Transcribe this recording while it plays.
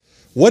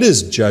What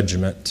is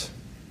judgment?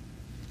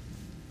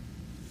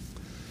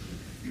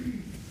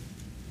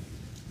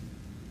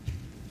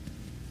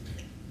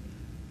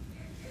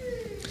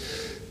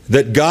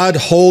 That God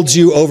holds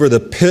you over the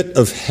pit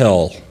of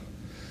hell,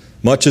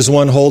 much as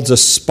one holds a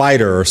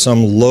spider or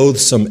some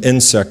loathsome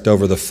insect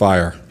over the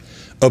fire,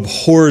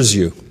 abhors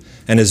you,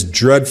 and is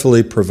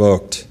dreadfully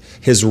provoked.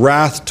 His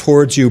wrath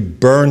towards you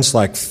burns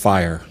like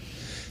fire.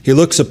 He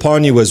looks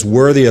upon you as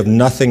worthy of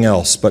nothing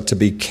else but to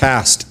be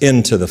cast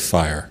into the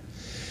fire.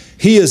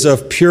 He is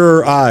of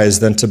purer eyes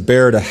than to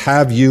bear to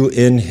have you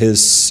in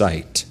his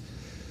sight.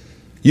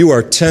 You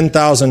are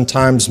 10,000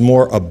 times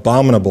more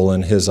abominable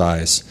in his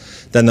eyes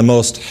than the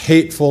most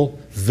hateful,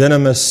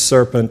 venomous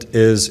serpent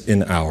is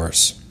in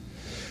ours.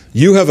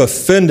 You have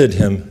offended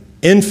him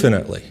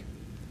infinitely,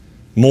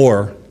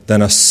 more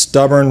than a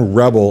stubborn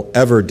rebel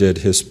ever did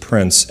his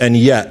prince, and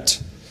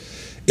yet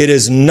it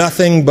is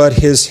nothing but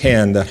his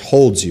hand that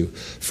holds you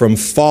from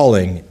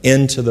falling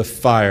into the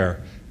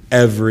fire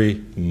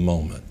every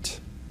moment.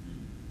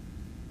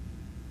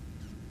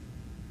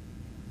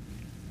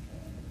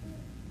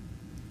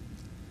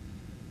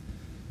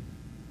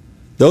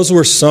 Those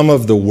were some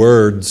of the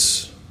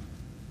words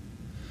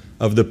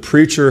of the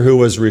preacher who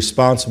was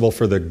responsible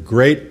for the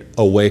Great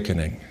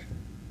Awakening,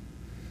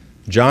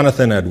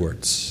 Jonathan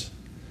Edwards,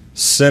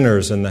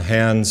 Sinners in the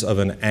Hands of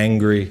an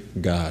Angry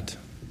God.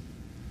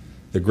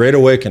 The Great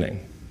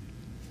Awakening.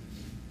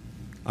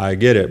 I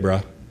get it,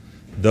 bruh.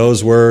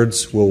 Those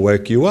words will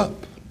wake you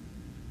up.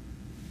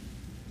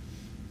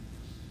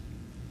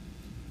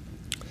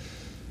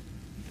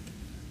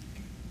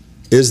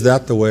 Is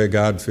that the way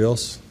God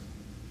feels?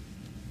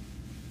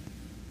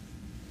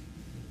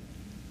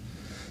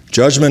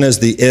 Judgment is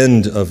the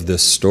end of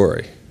this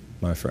story,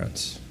 my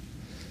friends.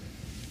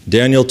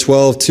 Daniel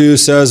 12:2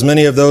 says,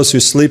 "Many of those who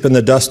sleep in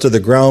the dust of the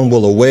ground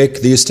will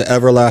awake, these to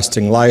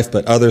everlasting life,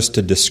 but others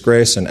to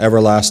disgrace and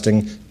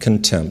everlasting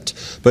contempt."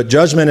 But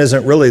judgment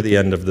isn't really the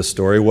end of the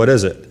story. What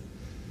is it?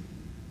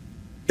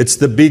 It's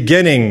the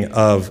beginning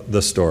of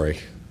the story.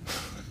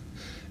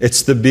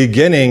 It's the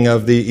beginning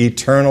of the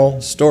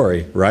eternal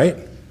story, right?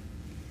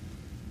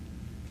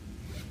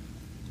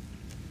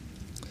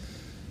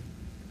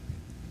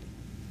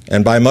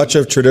 And by much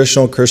of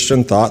traditional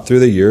Christian thought through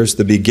the years,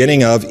 the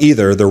beginning of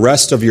either the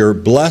rest of your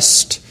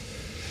blessed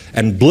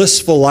and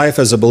blissful life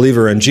as a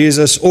believer in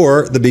Jesus,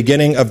 or the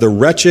beginning of the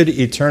wretched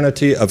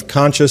eternity of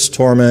conscious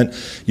torment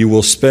you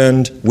will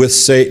spend with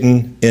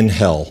Satan in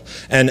hell.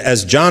 And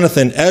as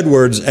Jonathan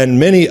Edwards and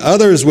many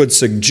others would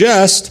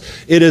suggest,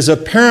 it is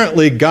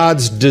apparently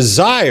God's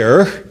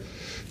desire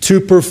to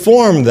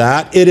perform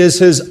that. It is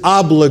his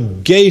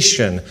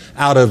obligation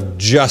out of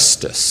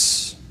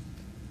justice,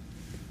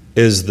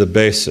 is the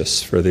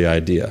basis for the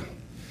idea.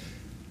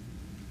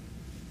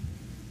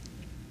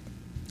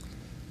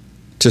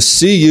 To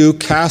see you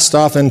cast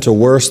off into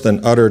worse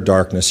than utter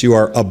darkness. You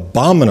are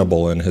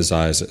abominable in his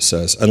eyes, it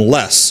says,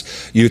 unless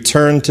you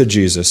turn to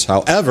Jesus.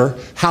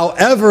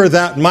 However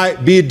that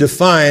might be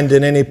defined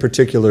in any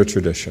particular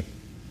tradition.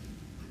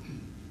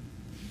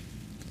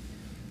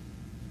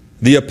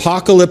 The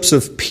Apocalypse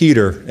of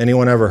Peter.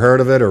 Anyone ever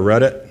heard of it or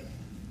read it?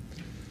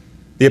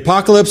 The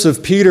Apocalypse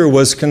of Peter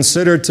was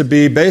considered to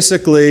be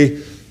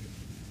basically,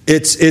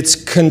 it's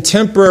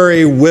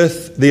contemporary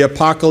with the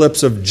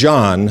Apocalypse of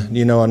John.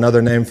 You know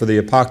another name for the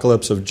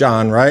Apocalypse of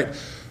John, right?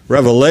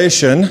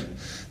 Revelation.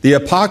 The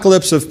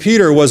Apocalypse of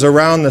Peter was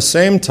around the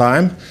same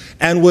time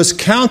and was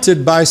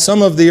counted by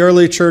some of the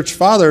early church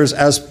fathers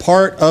as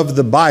part of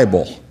the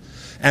Bible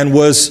and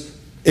was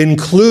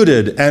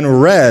included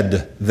and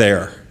read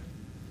there.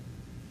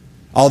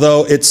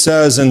 Although it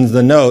says in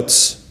the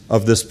notes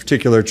of this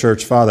particular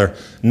church father,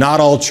 not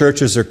all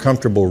churches are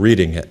comfortable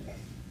reading it.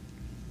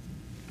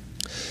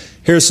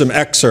 Here's some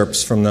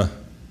excerpts from the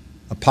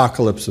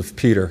Apocalypse of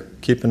Peter.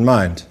 Keep in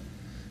mind,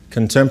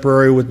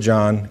 contemporary with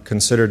John,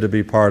 considered to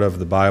be part of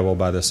the Bible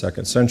by the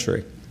 2nd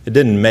century. It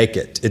didn't make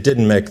it. It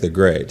didn't make the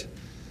grade.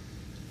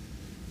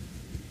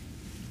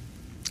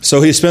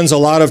 So he spends a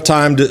lot of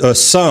time,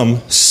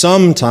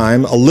 some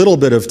time, a little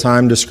bit of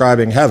time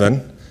describing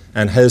heaven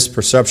and his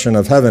perception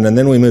of heaven, and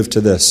then we move to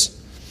this.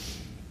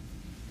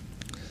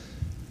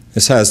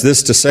 This has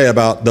this to say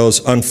about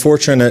those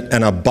unfortunate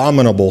and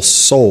abominable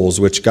souls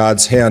which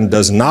God's hand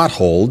does not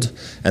hold,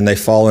 and they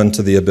fall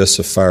into the abyss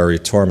of fiery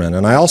torment.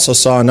 And I also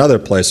saw another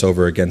place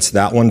over against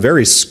that one,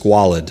 very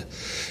squalid.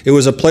 It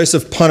was a place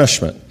of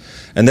punishment,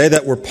 and they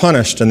that were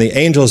punished and the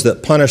angels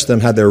that punished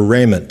them had their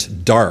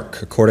raiment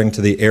dark, according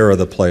to the air of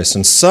the place.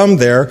 And some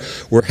there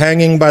were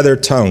hanging by their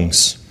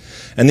tongues.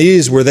 And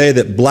these were they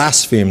that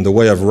blasphemed the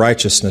way of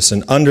righteousness,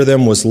 and under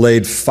them was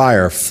laid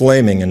fire,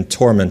 flaming and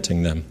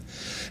tormenting them.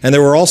 And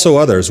there were also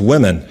others,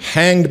 women,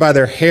 hanged by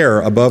their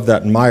hair above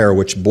that mire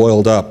which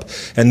boiled up.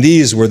 And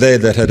these were they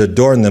that had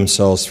adorned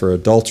themselves for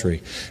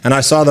adultery. And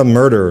I saw the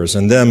murderers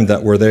and them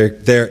that were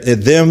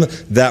them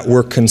that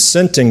were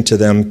consenting to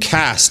them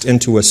cast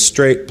into a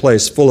strait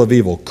place full of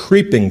evil,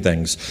 creeping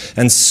things,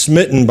 and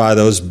smitten by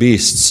those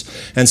beasts.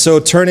 And so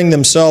turning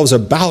themselves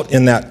about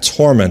in that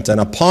torment. And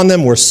upon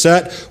them were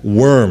set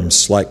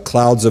worms like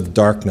clouds of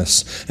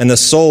darkness. And the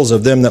souls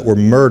of them that were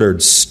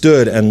murdered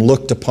stood and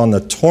looked upon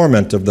the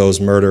torment of those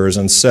murderers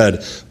and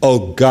said,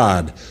 O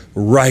God,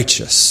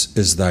 righteous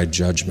is thy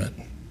judgment.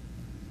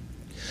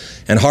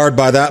 And hard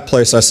by that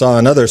place I saw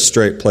another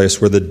strait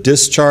place where the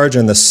discharge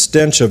and the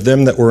stench of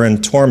them that were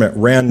in torment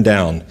ran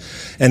down.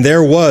 And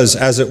there was,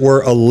 as it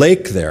were, a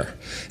lake there.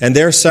 And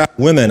there sat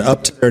women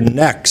up to their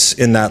necks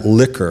in that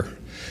liquor.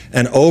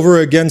 And over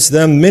against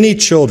them many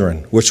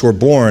children, which were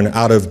born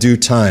out of due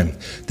time,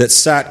 that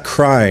sat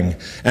crying.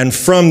 And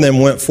from them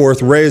went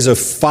forth rays of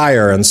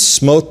fire, and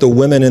smote the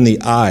women in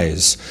the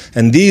eyes.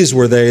 And these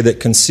were they that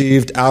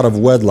conceived out of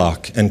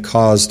wedlock, and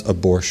caused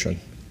abortion.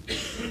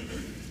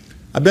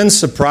 I've been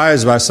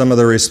surprised by some of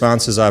the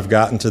responses I've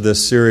gotten to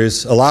this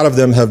series. A lot of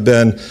them have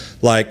been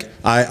like,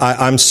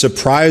 I'm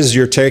surprised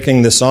you're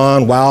taking this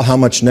on. Wow, how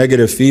much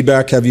negative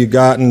feedback have you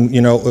gotten?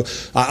 You know,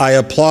 I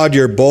applaud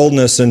your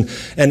boldness. And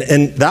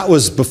that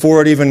was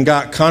before it even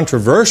got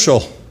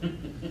controversial,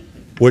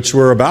 which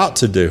we're about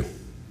to do.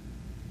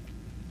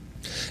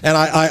 And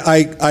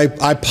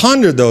I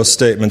pondered those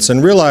statements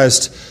and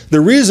realized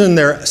the reason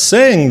they're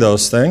saying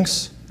those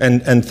things,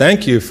 and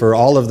thank you for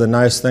all of the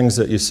nice things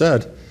that you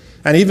said,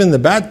 and even the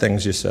bad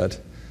things you said,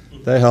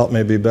 they helped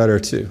me be better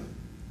too.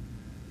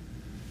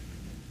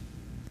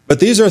 But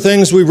these are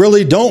things we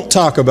really don't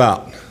talk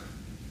about.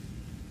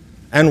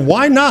 And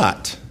why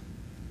not?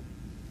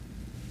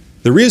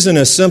 The reason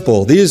is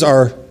simple. These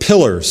are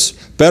pillars,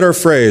 better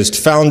phrased,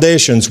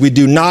 foundations. We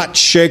do not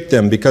shake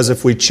them, because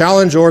if we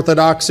challenge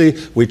orthodoxy,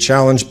 we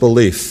challenge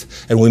belief.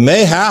 And we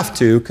may have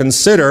to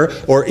consider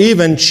or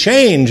even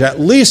change, at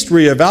least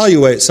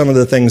reevaluate some of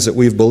the things that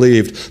we've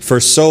believed for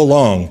so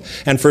long.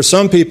 And for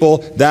some people,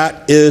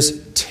 that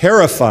is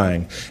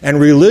terrifying. And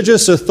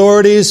religious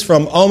authorities,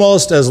 from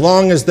almost as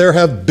long as there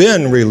have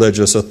been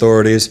religious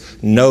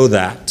authorities, know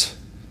that.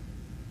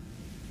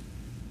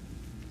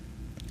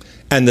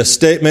 And the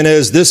statement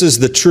is, this is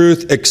the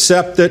truth,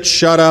 accept it,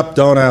 shut up,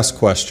 don't ask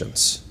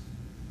questions.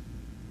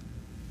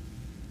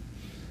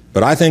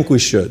 But I think we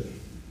should.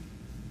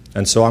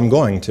 And so I'm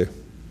going to.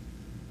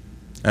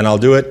 And I'll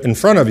do it in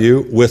front of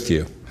you, with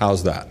you.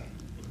 How's that?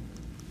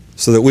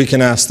 So that we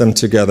can ask them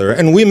together.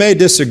 And we may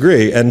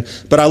disagree.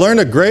 But I learned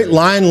a great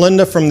line,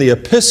 Linda, from the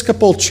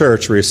Episcopal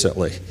Church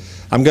recently.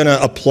 I'm going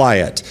to apply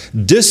it.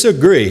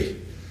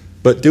 Disagree,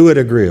 but do it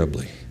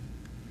agreeably.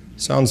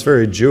 Sounds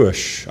very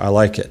Jewish. I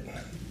like it.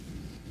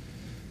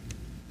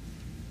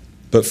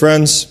 But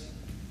friends,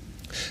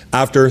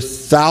 after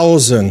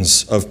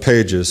thousands of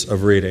pages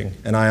of reading,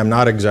 and I am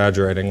not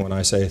exaggerating when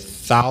I say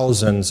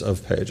thousands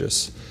of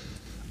pages,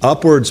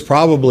 upwards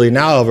probably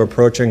now of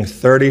approaching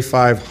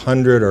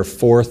 3,500 or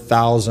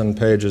 4,000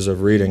 pages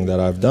of reading that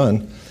I've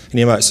done. And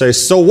you might say,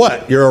 so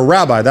what? You're a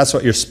rabbi. That's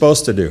what you're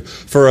supposed to do.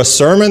 For a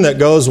sermon that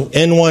goes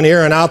in one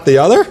ear and out the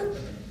other?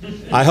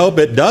 I hope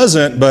it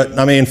doesn't, but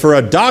I mean, for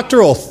a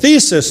doctoral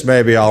thesis,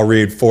 maybe I'll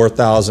read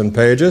 4,000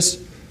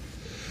 pages.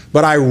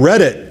 But I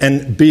read it,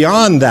 and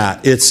beyond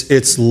that,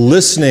 it's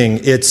listening,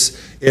 it's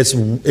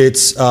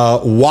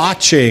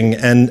watching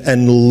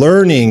and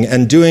learning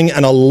and doing,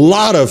 and a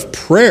lot of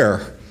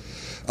prayer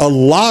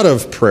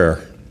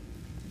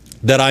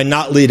that I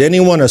not lead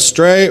anyone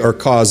astray or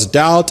cause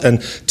doubt,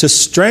 and to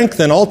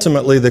strengthen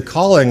ultimately the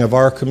calling of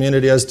our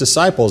community as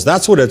disciples.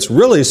 That's what it's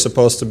really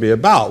supposed to be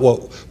about,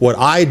 what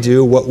I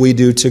do, what we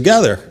do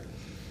together.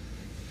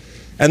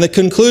 And the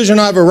conclusion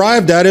I've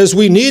arrived at is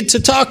we need to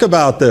talk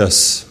about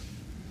this.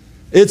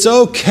 It's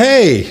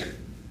okay.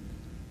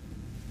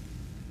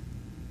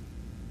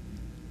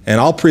 And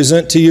I'll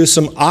present to you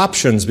some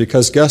options,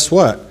 because guess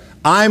what?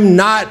 I'm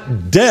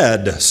not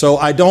dead, so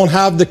I don't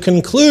have the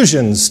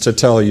conclusions to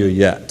tell you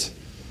yet.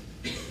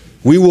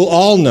 We will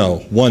all know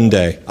one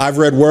day. I've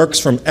read works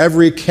from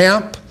every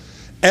camp,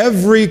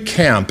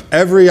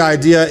 every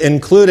idea,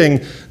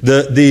 including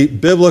the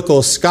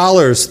biblical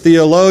scholars,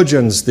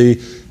 theologians,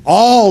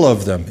 all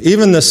of them,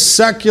 even the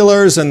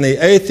seculars and the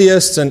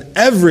atheists and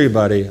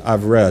everybody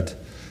I've read,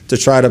 to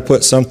try to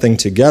put something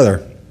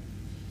together.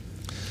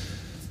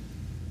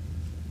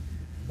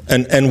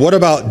 And what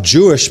about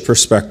Jewish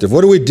perspective?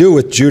 What do we do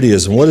with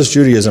Judaism? What does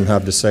Judaism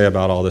have to say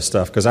about all this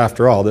stuff? Because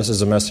after all, this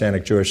is a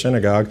Messianic Jewish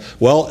synagogue.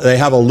 Well, they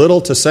have a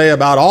little to say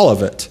about all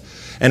of it.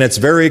 And it's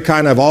very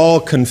kind of all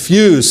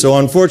confused. So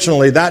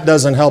unfortunately, that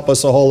doesn't help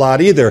us a whole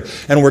lot either.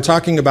 And we're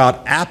talking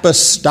about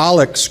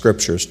apostolic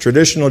scriptures.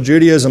 Traditional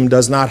Judaism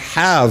does not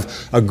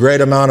have a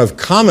great amount of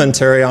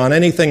commentary on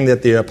anything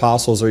that the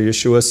apostles or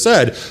Yeshua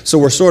said. So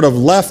we're sort of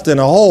left in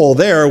a hole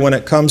there when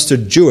it comes to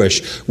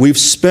Jewish. We've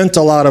spent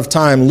a lot of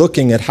time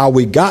looking at how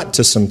we got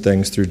to some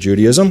things through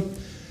Judaism.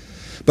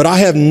 But I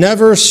have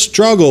never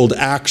struggled,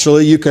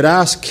 actually, you could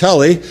ask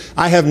Kelly,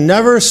 I have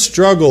never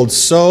struggled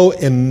so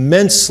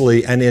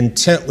immensely and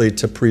intently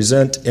to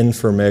present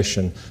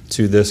information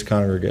to this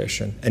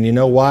congregation. And you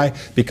know why?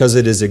 Because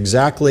it is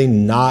exactly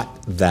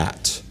not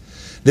that.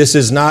 This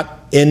is not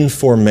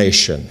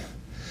information.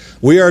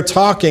 We are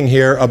talking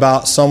here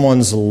about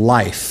someone's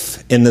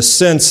life in the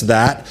sense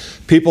that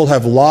people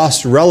have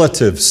lost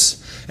relatives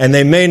and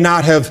they may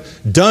not have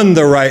done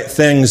the right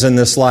things in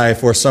this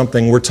life or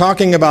something. We're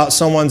talking about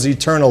someone's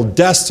eternal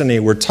destiny.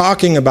 We're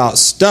talking about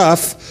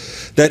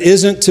stuff that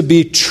isn't to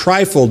be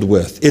trifled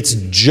with. It's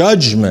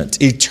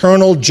judgment,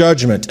 eternal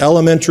judgment.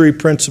 Elementary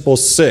principle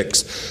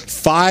 6.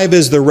 5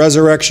 is the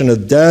resurrection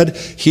of the dead.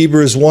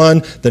 Hebrews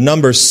 1. The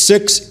number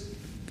 6,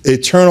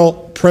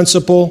 eternal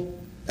principle,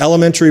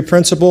 elementary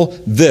principle,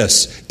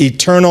 this,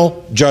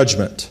 eternal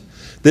judgment.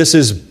 This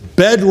is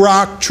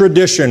bedrock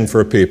tradition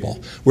for people.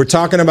 We're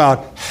talking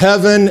about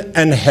heaven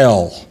and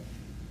hell.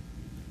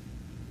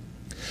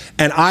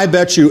 And I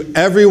bet you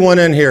everyone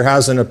in here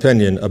has an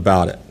opinion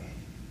about it.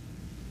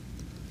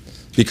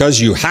 Because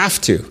you have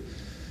to.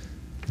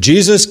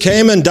 Jesus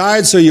came and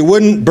died so you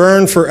wouldn't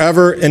burn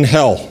forever in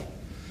hell.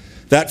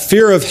 That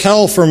fear of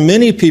hell for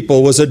many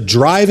people was a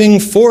driving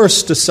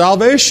force to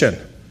salvation.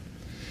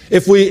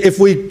 If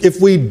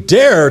we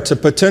dare to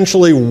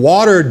potentially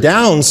water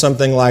down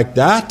something like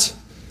that,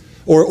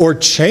 or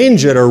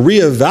change it, or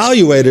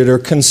reevaluate it, or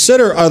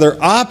consider other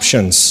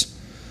options,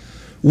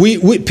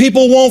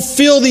 people won't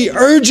feel the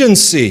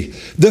urgency,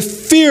 the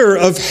fear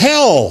of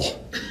hell.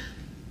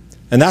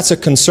 And that's a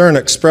concern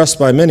expressed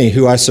by many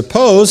who, I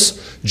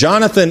suppose,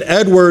 Jonathan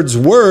Edwards'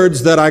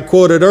 words that I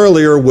quoted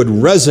earlier would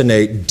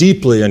resonate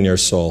deeply in your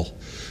soul.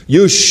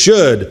 You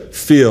should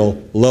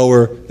feel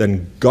lower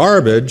than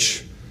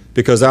garbage,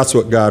 because that's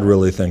what God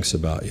really thinks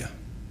about you.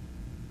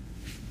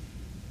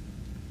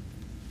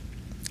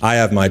 I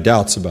have my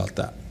doubts about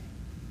that.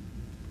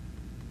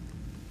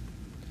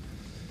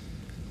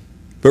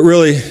 But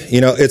really,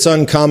 it's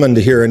uncommon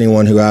to hear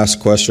anyone who asks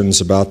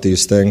questions about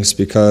these things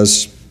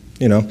because,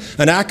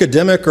 an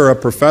academic or a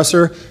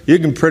professor, you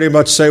can pretty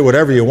much say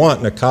whatever you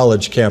want in a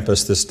college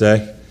campus this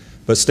day.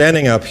 But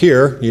standing up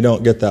here, you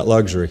don't get that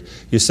luxury.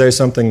 You say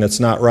something that's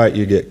not right,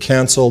 you get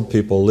canceled,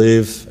 people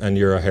leave, and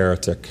you're a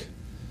heretic.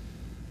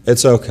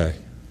 It's okay.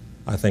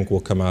 I think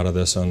we'll come out of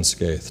this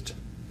unscathed.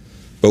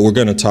 But we're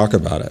going to talk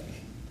about it.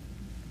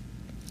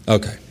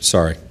 Okay,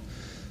 sorry.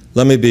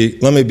 Let me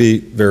be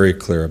very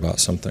clear about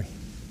something.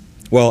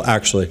 Well,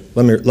 actually,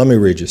 let me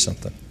read you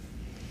something.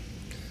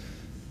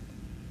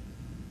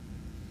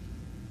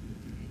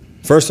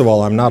 First of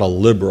all, I'm not a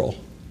liberal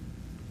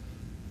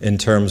in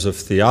terms of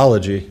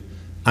theology.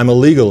 I'm a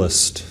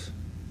legalist.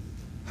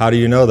 How do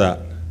you know that?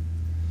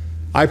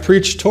 I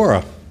preach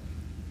Torah.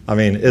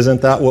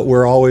 Isn't that what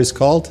we're always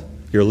called?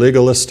 You're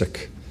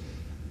legalistic.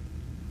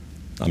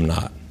 I'm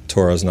not.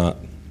 Torah's not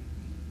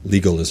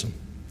legalism.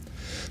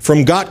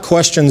 From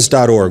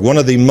gotquestions.org, one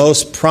of the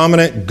most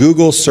prominent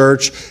Google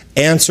search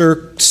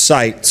answer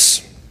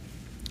sites.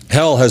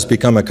 Hell has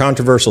become a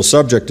controversial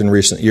subject in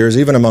recent years,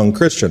 even among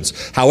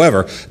Christians.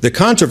 However, the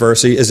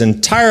controversy is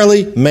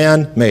entirely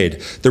man-made.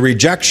 The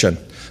rejection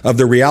of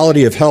the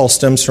reality of hell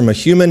stems from a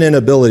human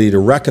inability to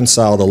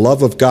reconcile the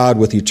love of God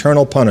with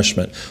eternal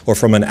punishment, or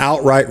from an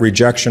outright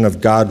rejection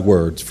of God's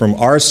words. From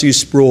R.C.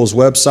 Sproul's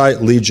website,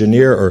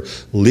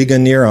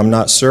 Ligonier, I'm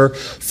not sure,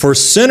 for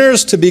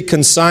sinners to be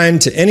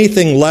consigned to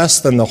anything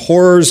less than the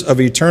horrors of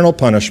eternal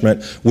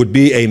punishment would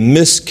be a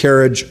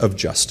miscarriage of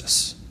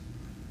justice.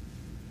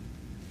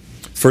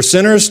 For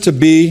sinners to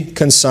be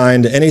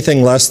consigned to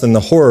anything less than the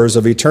horrors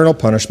of eternal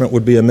punishment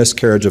would be a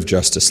miscarriage of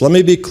justice. Let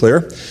me be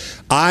clear.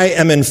 I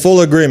am in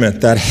full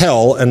agreement that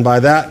hell, and by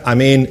that I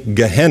mean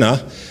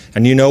Gehenna,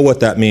 and you know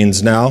what that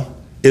means now,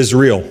 is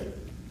real.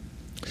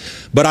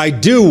 But I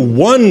do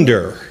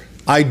wonder,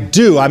 I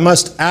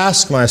must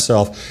ask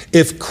myself,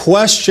 if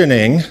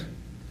questioning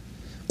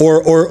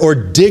or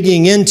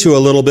digging into a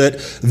little bit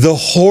the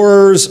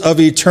horrors of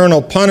eternal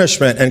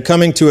punishment and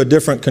coming to a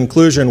different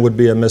conclusion would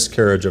be a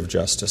miscarriage of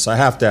justice. I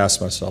have to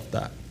ask myself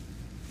that.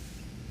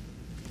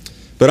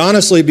 But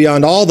honestly,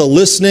 beyond all the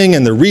listening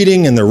and the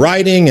reading and the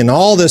writing and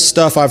all this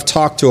stuff, I've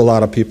talked to a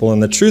lot of people,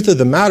 and the truth of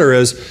the matter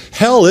is,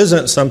 hell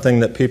isn't something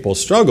that people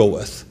struggle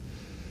with.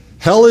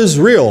 Hell is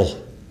real.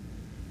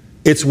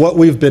 It's what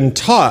we've been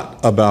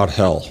taught about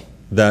hell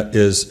that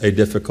is a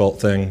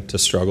difficult thing to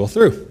struggle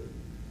through.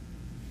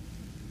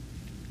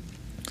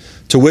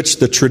 To which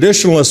the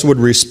traditionalists would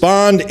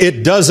respond,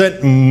 it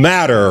doesn't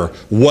matter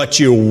what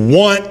you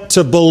want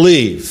to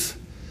believe.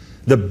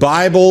 The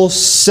Bible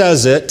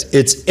says it,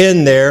 it's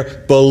in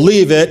there,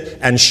 believe it,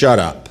 and shut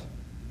up.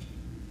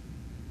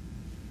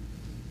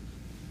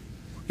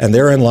 And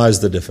therein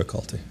lies the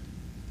difficulty.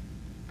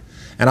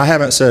 And I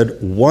haven't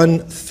said one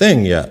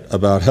thing yet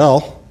about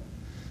hell,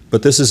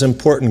 but this is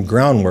important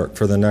groundwork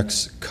for the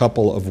next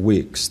couple of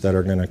weeks that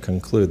are going to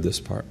conclude this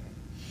part.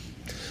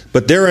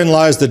 But therein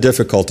lies the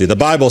difficulty. The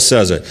Bible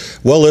says it.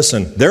 Well,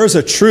 listen, there's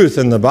a truth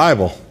in the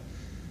Bible.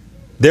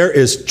 There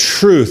is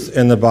truth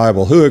in the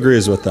Bible. Who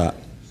agrees with that?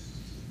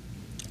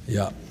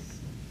 Yeah.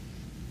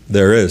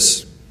 There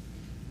is.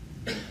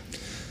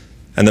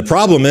 And the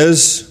problem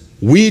is,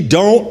 we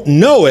don't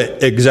know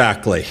it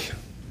exactly.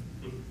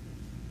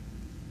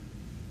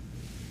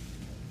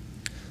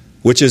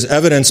 Which is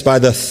evidenced by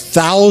the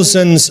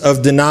thousands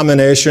of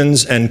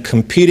denominations and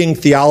competing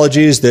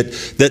theologies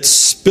that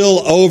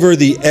spill over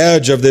the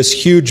edge of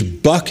this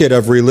huge bucket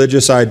of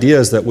religious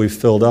ideas that we've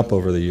filled up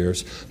over the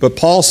years. But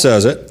Paul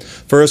says it,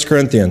 1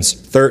 Corinthians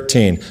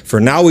 13, "For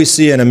now we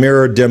see in a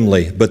mirror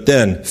dimly, but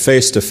then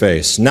face to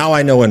face. Now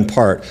I know in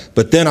part,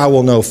 but then I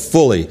will know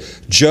fully,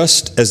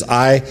 just as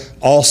I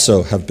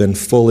also have been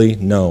fully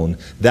known."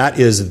 That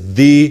is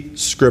the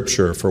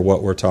scripture for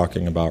what we're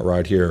talking about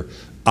right here.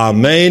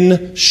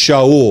 Amen,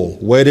 Shaul.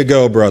 Way to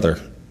go, brother.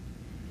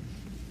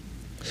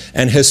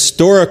 And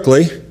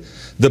historically,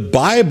 the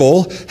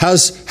Bible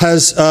has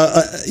there's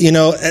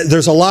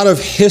a lot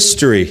of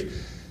history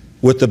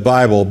with the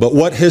Bible. But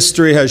what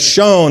history has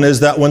shown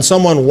is that when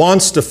someone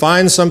wants to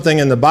find something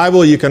in the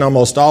Bible, you can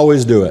almost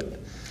always do it.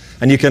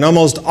 And you can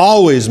almost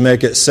always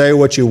make it say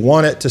what you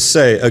want it to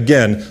say.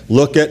 Again,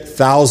 look at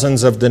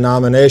thousands of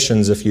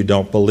denominations if you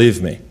don't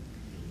believe me.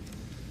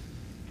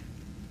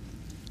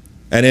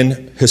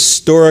 And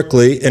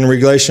historically, in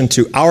relation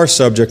to our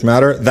subject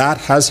matter, that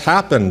has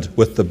happened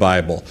with the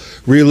Bible.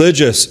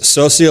 Religious,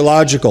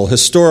 sociological,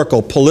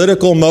 historical,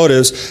 political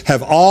motives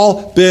have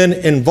all been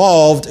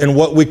involved in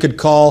what we could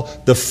call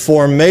the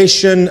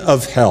formation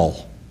of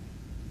hell.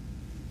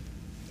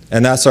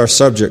 And that's our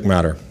subject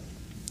matter.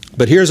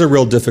 But here's a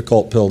real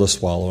difficult pill to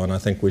swallow, and I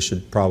think we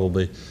should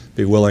probably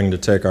be willing to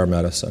take our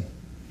medicine.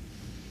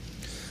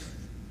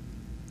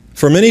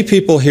 For many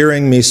people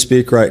hearing me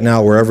speak right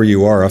now, wherever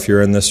you are, if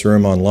you're in this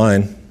room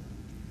online,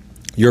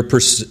 your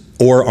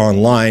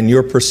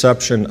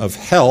perception of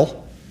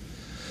hell,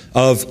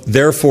 of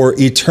therefore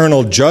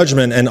eternal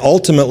judgment, and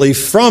ultimately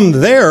from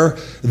there,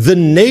 the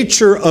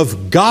nature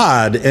of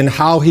God and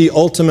how He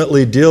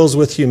ultimately deals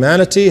with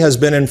humanity has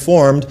been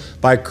informed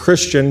by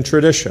Christian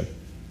tradition.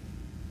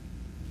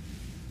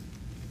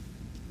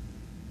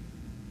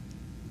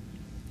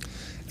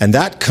 And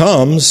that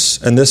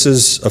comes, and this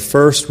is a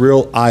first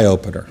real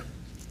eye-opener,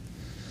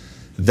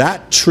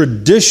 that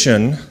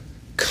tradition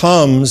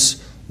comes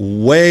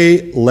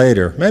way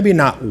later, maybe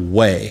not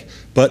way,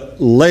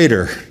 but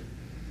later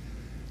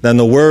than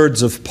the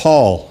words of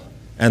Paul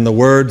and the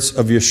words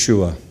of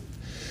Yeshua.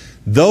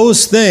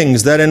 Those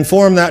things that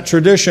inform that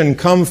tradition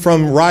come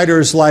from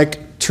writers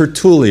like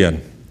Tertullian,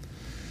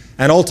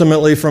 and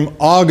ultimately from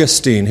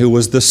Augustine, who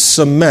was the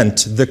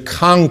cement, the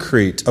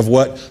concrete of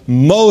what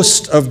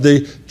most of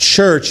the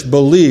church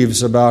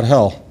believes about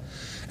hell.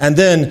 And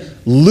then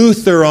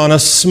Luther on a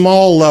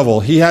small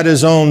level. He had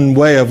his own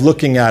way of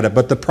looking at it.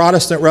 But the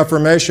Protestant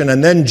Reformation,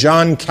 and then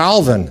John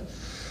Calvin,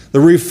 the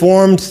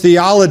Reformed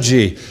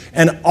theology.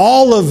 And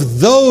all of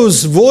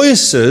those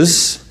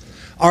voices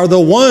are the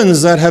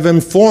ones that have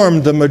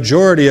informed the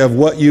majority of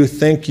what you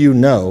think you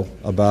know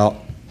about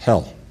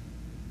hell.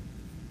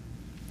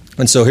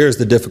 And so here's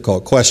the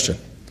difficult question.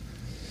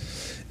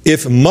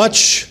 If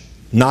much,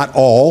 not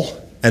all,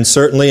 and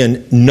certainly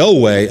in no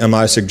way am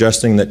I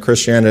suggesting that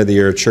Christianity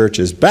or church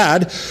is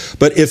bad,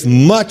 but if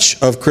much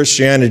of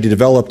Christianity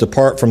developed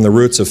apart from the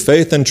roots of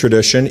faith and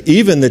tradition,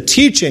 even the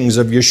teachings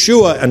of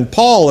Yeshua and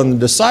Paul and the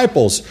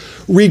disciples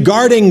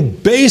regarding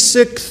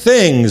basic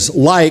things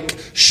like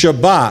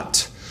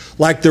Shabbat,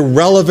 like the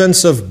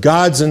relevance of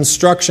God's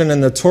instruction in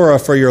the Torah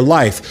for your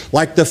life,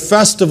 like the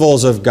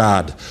festivals of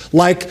God,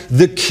 like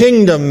the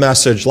kingdom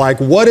message, like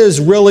what is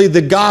really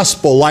the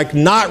gospel, like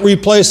not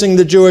replacing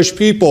the Jewish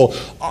people,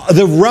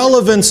 the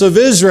relevance of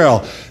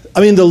Israel. I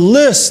mean, the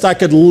list, I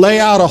could lay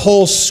out a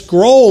whole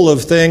scroll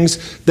of things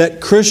that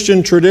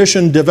Christian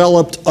tradition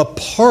developed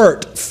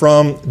apart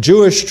from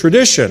Jewish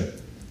tradition.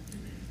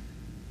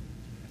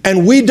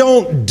 And we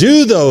don't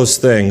do those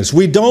things.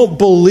 We don't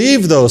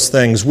believe those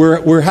things.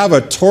 We have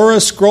a Torah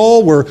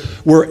scroll.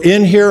 We're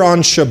in here on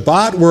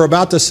Shabbat. We're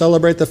about to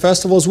celebrate the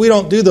festivals. We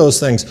don't do those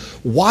things.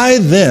 Why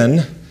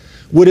then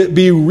would it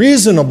be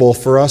reasonable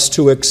for us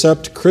to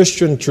accept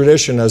Christian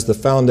tradition as the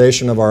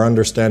foundation of our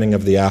understanding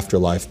of the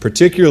afterlife,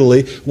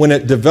 particularly when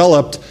it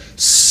developed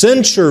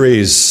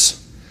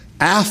centuries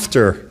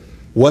after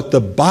what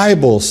the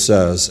Bible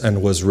says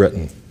and was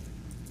written?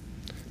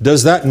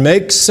 Does that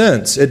make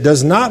sense? It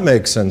does not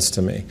make sense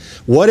to me.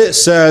 What it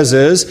says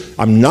is,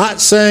 I'm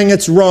not saying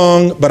it's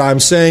wrong, but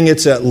I'm saying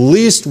it's at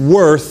least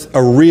worth a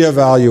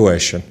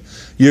reevaluation.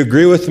 You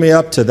agree with me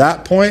up to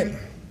that point?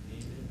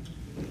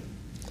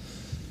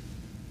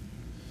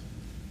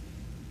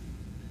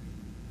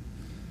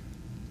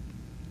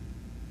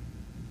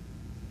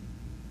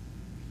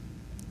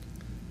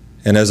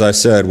 And as I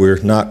said, we're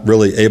not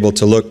really able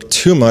to look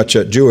too much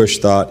at Jewish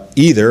thought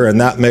either, and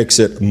that makes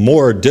it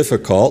more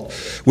difficult.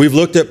 We've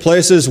looked at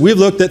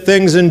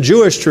things in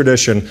Jewish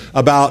tradition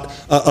about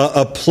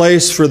a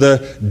place for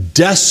the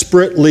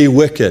desperately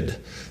wicked,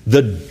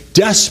 the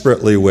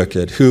desperately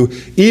wicked, who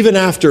even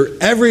after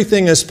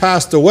everything has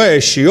passed away,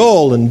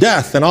 Sheol and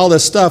death and all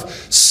this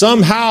stuff,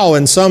 somehow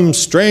in some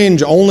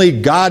strange, only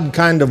God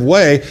kind of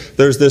way,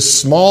 there's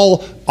this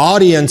small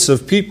audience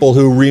of people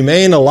who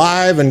remain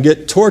alive and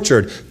get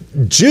tortured.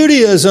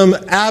 Judaism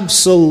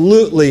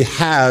absolutely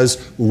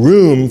has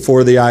room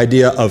for the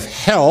idea of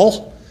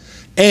hell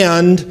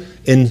and,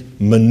 in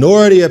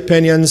minority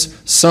opinions,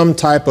 some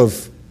type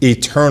of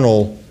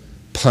eternal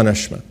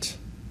punishment.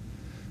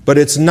 But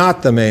it's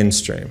not the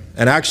mainstream.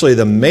 And actually,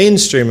 the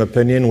mainstream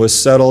opinion was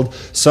settled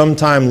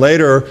sometime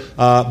later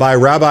by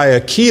Rabbi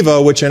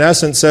Akiva, which in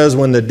essence says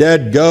when the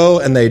dead go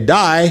and they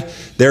die,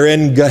 they're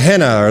in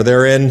Gehenna, or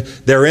they're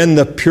in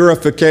the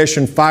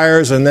purification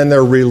fires, and then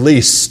they're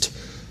released.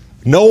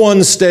 No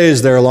one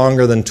stays there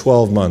longer than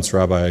 12 months,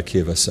 Rabbi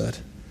Akiva said.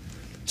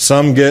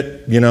 Some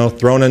get,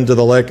 thrown into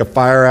the lake of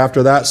fire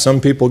after that. Some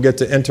people get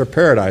to enter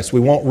paradise. We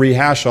won't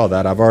rehash all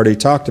that. I've already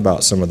talked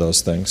about some of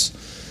those things.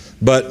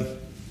 But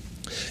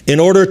in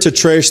order to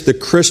trace the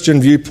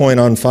Christian viewpoint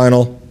on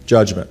final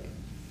judgment,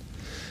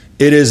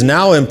 it is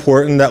now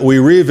important that we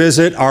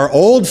revisit our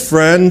old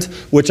friend,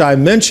 which I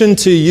mentioned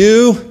to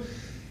you,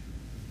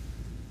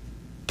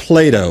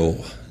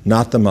 Plato,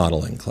 not the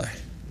modeling clay.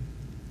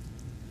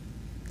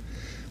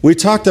 We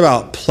talked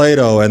about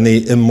Plato and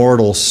the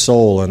immortal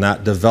soul and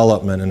that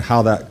development and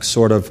how that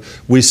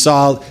we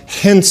saw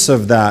hints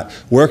of that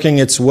working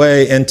its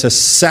way into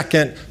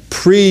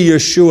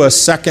pre-Yeshua,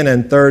 2nd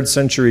and 3rd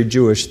century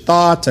Jewish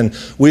thought, and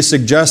we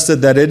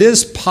suggested that it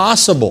is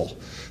possible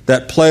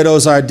that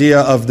Plato's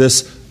idea of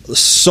this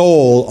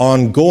soul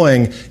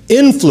ongoing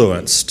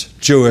influenced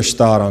Jewish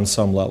thought on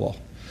some level.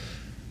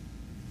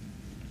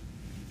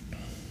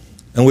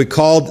 And we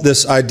called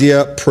this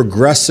idea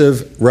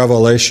progressive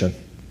revelation.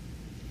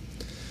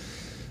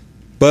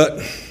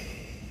 But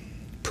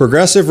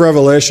progressive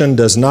revelation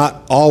does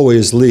not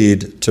always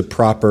lead to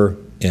proper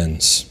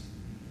ends.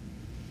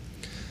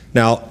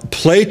 Now,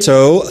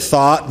 Plato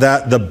thought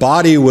that the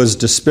body was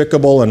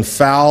despicable and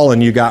foul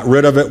and you got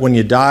rid of it when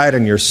you died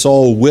and your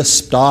soul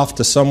wisped off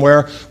to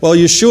somewhere. Well,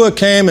 Yeshua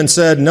came and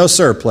said, "No,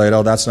 sir,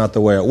 Plato, that's not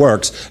the way it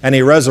works." And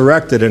he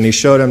resurrected and he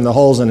showed him the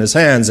holes in his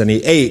hands and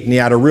he ate and he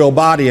had a real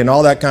body and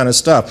all that kind of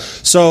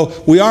stuff. So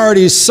we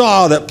already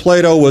saw that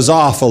Plato was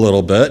off a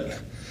little bit.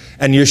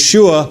 And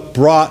Yeshua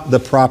brought the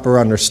proper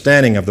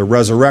understanding of the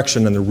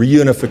resurrection and the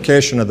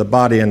reunification of the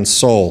body and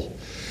soul.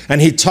 And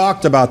he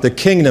talked about the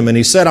kingdom, and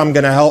he said, I'm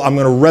going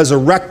to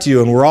resurrect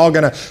you, and we're all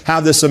going to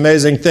have this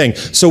amazing thing.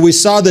 So we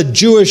saw the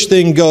Jewish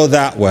thing go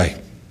that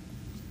way.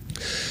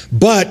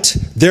 But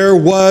there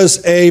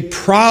was a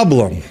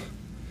problem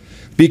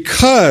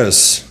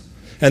because,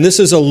 and this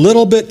is a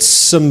little bit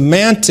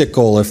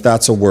semantical, if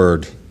that's a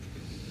word,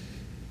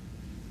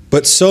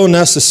 but so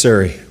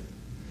necessary.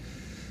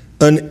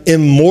 An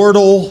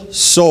immortal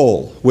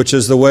soul, which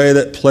is the way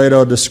that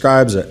Plato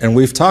describes it, and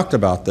we've talked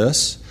about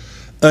this.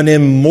 An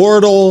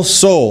immortal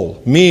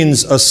soul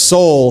means a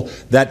soul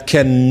that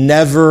can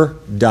never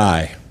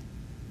die.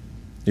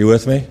 You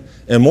with me?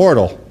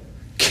 Immortal.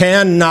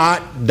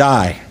 Cannot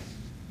die.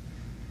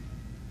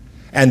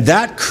 And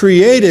that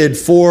created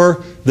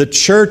for the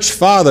church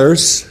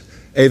fathers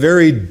a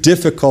very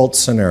difficult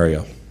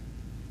scenario.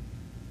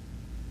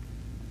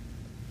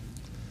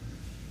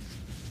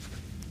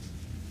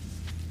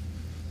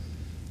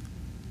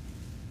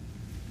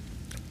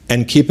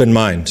 And keep in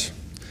mind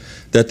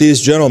that these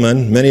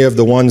gentlemen, many of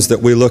the ones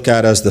that we look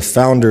at as the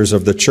founders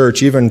of the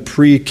church, even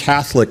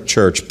pre-Catholic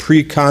church,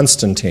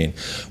 pre-Constantine,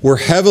 were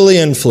heavily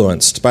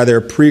influenced by their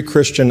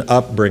pre-Christian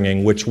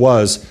upbringing, which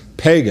was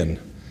pagan,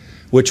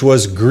 which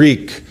was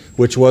Greek,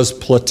 which was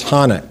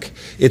Platonic.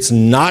 It's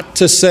not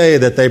to say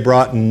that they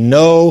brought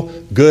no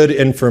good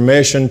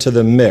information to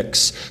the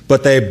mix,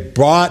 but they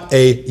brought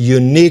a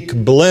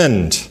unique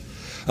blend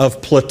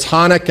of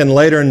Platonic and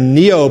later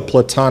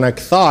Neoplatonic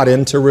thought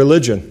into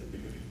religion.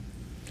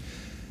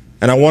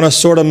 And I want to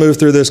sort of move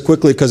through this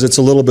quickly because it's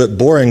a little bit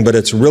boring, but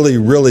it's really,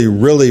 really,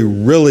 really,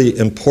 really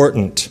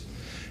important.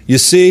 You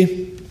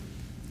see,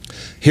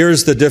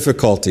 here's the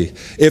difficulty.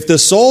 If the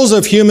souls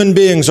of human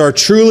beings are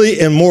truly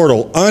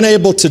immortal,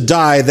 unable to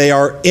die, they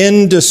are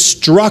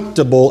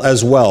indestructible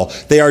as well.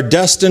 They are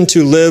destined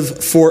to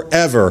live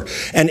forever.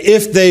 And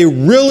if they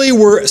really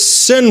were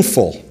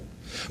sinful,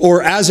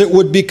 or as it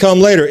would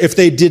become later, if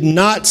they did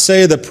not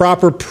say the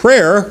proper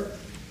prayer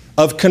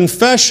of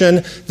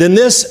confession, then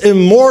this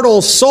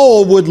immortal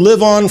soul would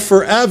live on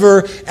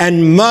forever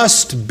and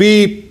must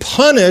be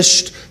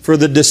punished for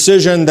the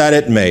decision that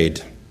it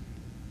made.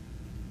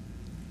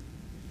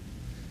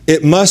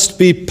 It must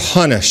be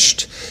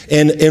punished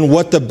in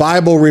what the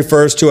Bible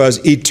refers to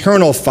as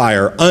eternal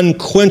fire,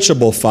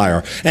 unquenchable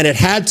fire. And it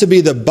had to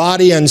be the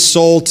body and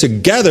soul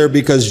together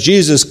because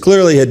Jesus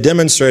clearly had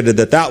demonstrated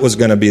that that was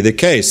going to be the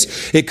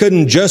case. It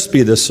couldn't just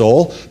be the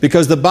soul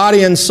because the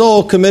body and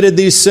soul committed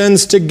these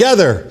sins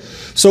together.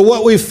 So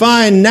what we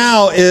find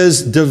now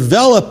is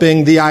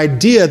developing the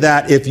idea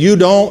that if you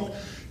don't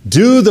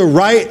do the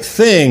right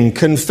thing,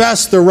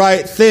 confess the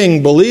right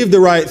thing, believe the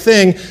right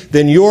thing,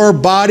 then your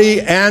body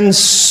and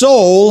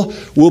soul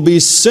will be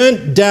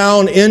sent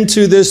down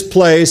into this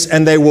place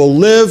and they will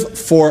live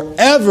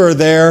forever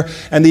there.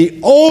 And the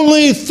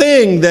only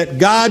thing that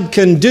God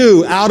can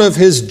do out of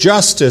His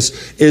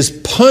justice is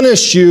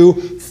punish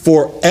you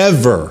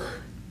forever.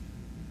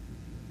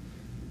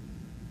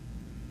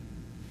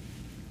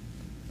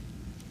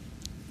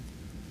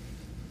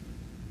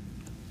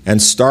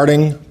 And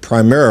starting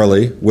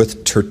primarily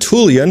with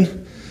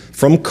Tertullian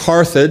from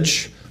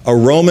Carthage, a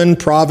Roman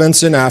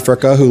province in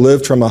Africa who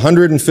lived from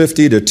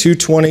 150 to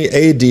 220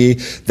 AD,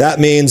 that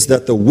means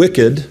that the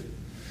wicked,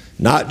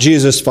 not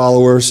Jesus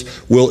followers,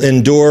 will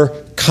endure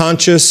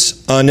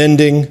conscious,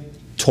 unending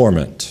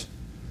torment.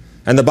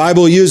 And the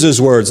Bible uses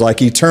words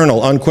like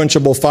eternal,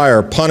 unquenchable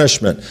fire,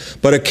 punishment.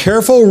 But a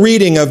careful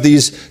reading of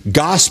these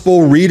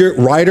gospel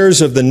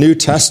writers of the New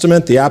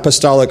Testament, the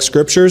apostolic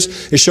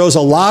scriptures, it shows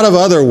a lot of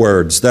other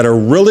words that are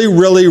really,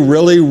 really,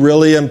 really,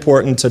 really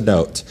important to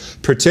note,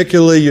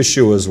 particularly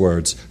Yeshua's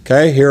words.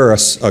 Okay, here are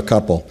a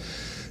couple.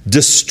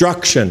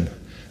 Destruction,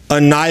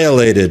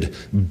 annihilated,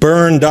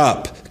 burned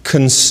up,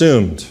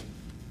 consumed.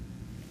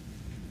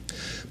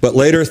 But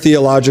later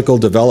theological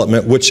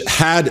development, which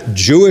had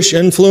Jewish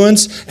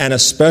influence and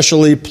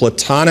especially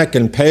Platonic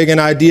and pagan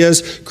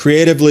ideas,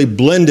 creatively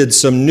blended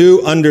some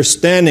new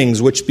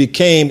understandings which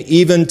became,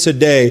 even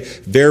today,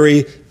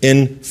 very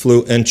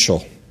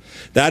influential.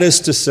 That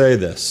is to say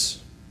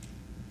this.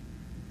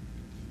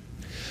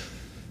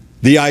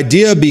 The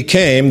idea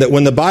became that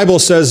when the Bible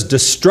says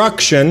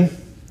destruction,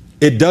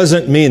 it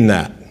doesn't mean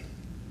that.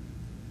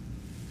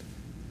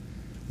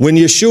 When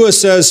Yeshua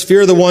says,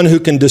 fear the one who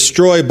can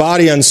destroy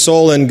body and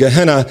soul in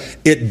Gehenna,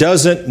 it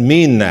doesn't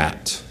mean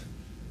that.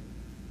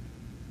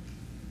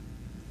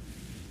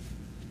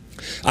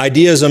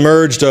 Ideas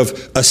emerged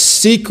of a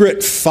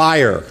secret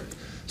fire,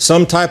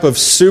 some type of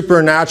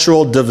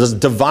supernatural,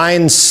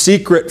 divine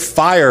secret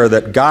fire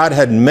that God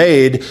had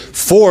made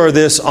for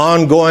this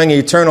ongoing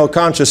eternal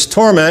conscious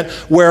torment,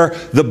 where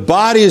the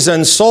bodies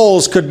and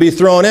souls could be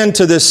thrown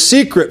into this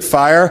secret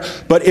fire,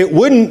 but it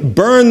wouldn't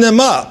burn them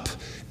up.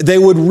 They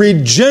would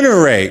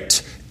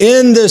regenerate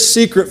in this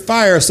secret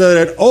fire so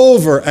that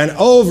over and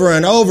over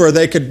and over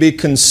they could be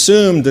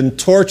consumed and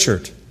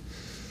tortured.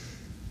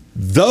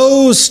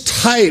 Those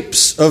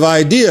types of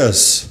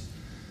ideas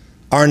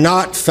are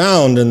not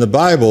found in the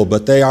Bible,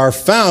 but they are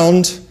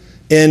found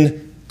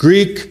in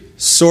Greek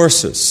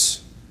sources.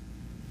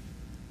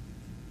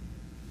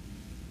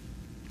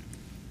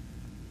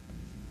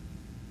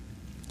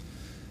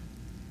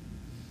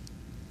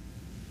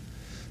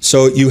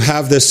 So you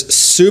have this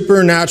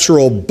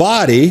supernatural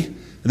body.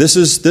 This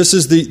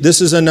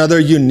is another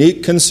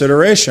unique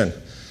consideration.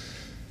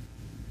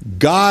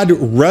 God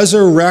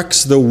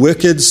resurrects the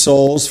wicked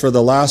souls for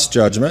the last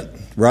judgment,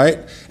 right?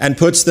 And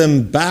puts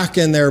them back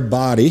in their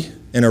body,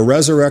 in a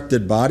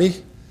resurrected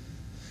body,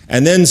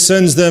 and then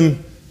sends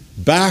them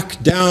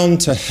back down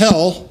to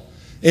hell,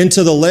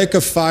 into the lake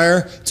of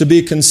fire, to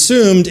be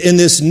consumed in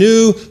this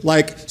new,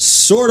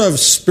 sort of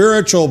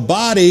spiritual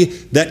body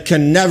that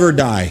can never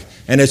die.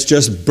 And it's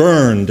just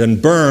burned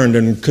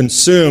and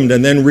consumed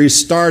and then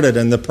restarted,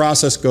 and the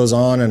process goes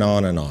on and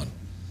on and on.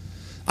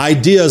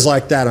 Ideas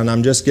like that, and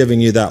I'm just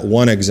giving you that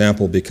one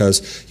example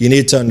because you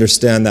need to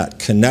understand that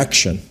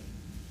connection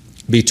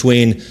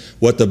between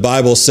what the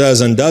Bible says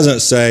and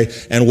doesn't say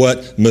and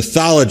what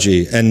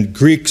mythology and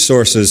Greek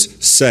sources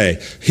say.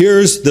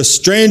 Here's the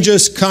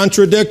strangest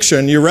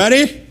contradiction. You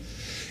ready?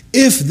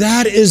 If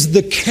that is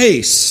the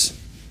case,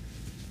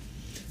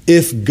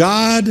 if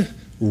God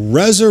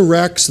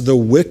resurrects the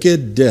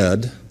wicked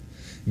dead,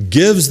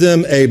 gives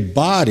them a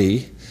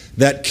body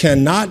that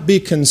cannot be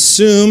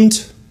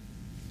consumed,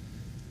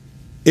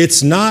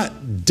 it's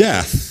not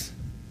death,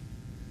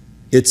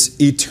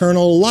 it's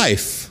eternal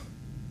life.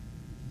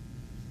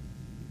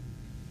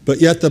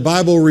 But yet the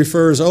Bible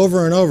refers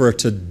over and over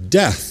to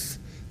death.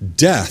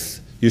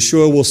 Death.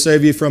 Yeshua will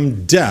save you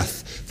from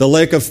death. The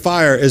lake of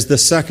fire is the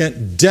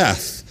second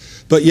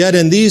death. But yet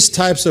in these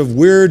types of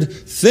weird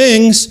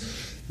things,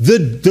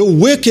 the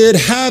wicked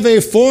have a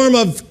form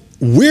of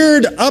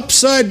weird,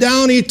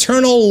 upside-down,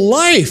 eternal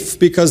life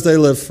because they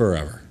live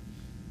forever.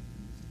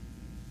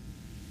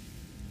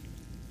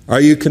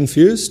 Are you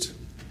confused?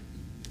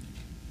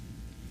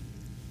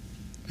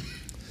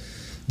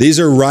 These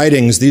are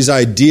writings, these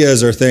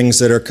ideas are things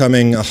that are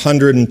coming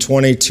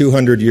 120,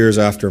 200 years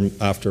after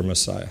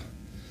Messiah.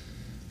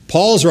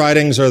 Paul's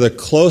writings are the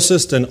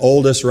closest and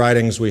oldest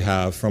writings we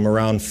have. From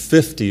around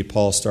 50,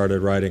 Paul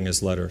started writing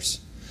his letters.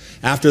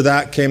 After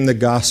that came the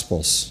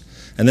Gospels.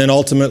 And then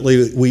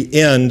ultimately we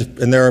end,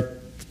 and there are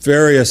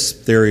various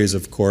theories,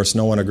 of course,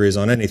 no one agrees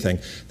on anything,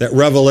 that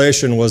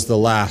Revelation was the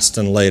last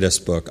and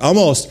latest book.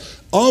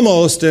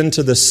 Almost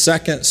into the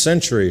 2nd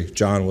century,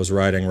 John was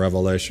writing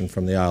Revelation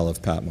from the Isle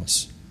of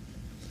Patmos.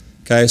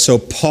 Okay, so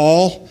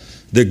Paul,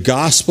 the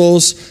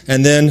Gospels,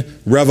 and then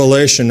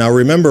Revelation. Now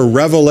remember,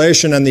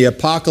 Revelation and the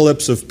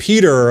Apocalypse of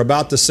Peter are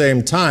about the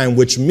same time,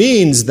 which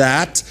means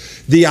that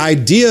the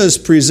ideas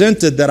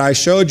presented that I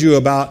showed you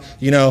about,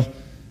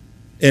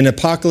 in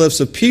Apocalypse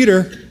of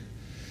Peter,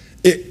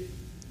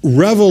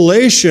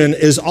 Revelation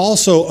is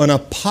also an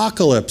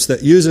apocalypse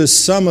that uses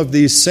some of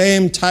these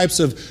same types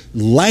of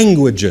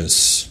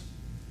languages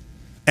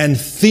and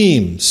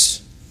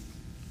themes.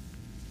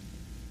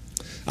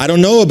 I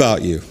don't know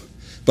about you,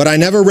 but I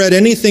never read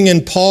anything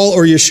in Paul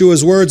or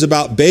Yeshua's words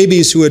about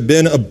babies who had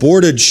been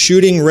aborted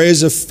shooting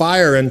rays of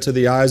fire into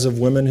the eyes of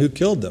women who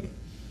killed them.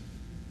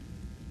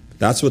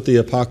 That's what the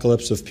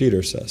Apocalypse of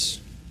Peter says.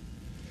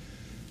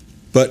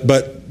 But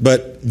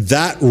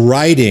that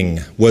writing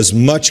was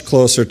much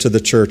closer to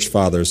the church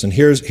fathers. And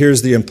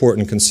here's the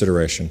important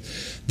consideration.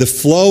 The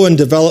flow and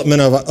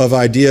development of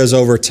ideas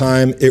over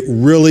time, it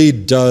really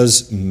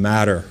does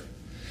matter.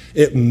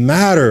 It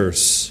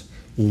matters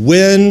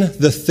when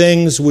the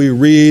things we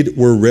read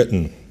were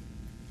written.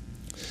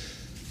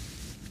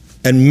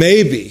 And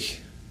maybe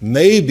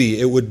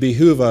it would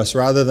behoove us,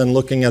 rather than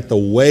looking at the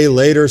way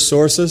later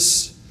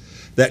sources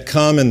that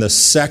come in the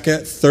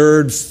 2nd,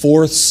 3rd,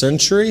 4th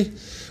century,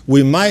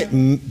 we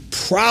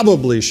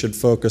probably should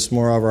focus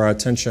more of our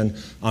attention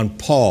on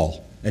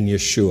Paul and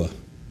Yeshua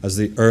as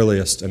the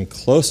earliest and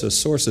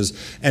closest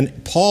sources.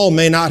 And Paul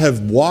may not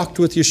have walked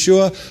with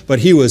Yeshua, but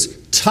he was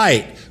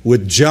tight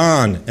with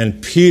John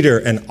and Peter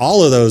and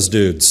all of those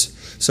dudes.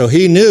 So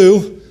he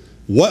knew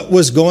what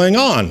was going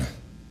on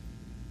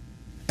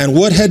and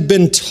what had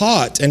been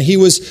taught. And he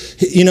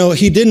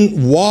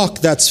didn't walk,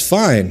 that's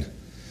fine.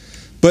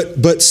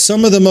 But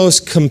some of the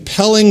most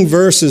compelling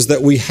verses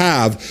that we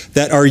have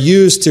that are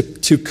used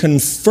to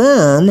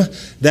confirm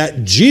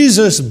that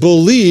Jesus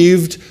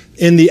believed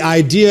in the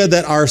idea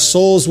that our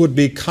souls would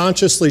be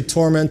consciously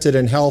tormented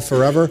in hell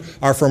forever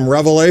are from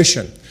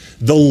Revelation.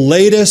 The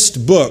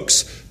latest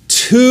books,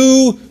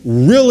 2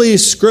 really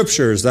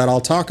scriptures that I'll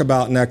talk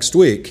about next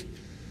week.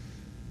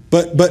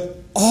 But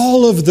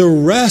all of the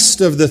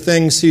rest of the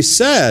things he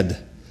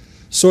said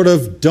sort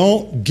of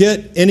don't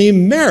get any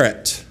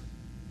merit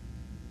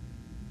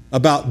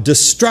about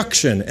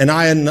destruction and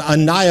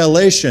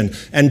annihilation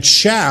and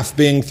chaff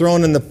being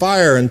thrown in the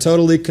fire and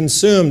totally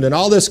consumed and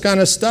all this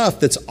kind of stuff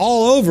that's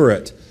all over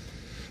it.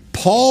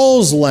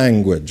 Paul's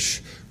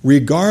language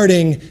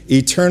regarding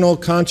eternal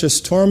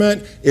conscious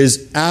torment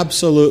is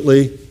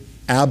absolutely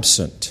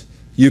absent.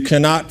 You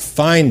cannot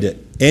find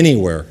it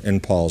anywhere in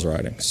Paul's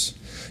writings.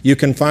 You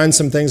can find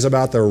some things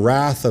about the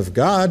wrath of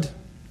God.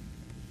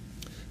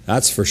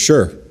 That's for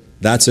sure.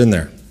 That's in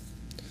there.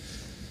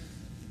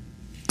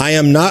 I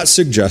am not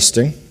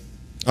suggesting,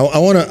 I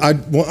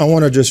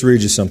want to just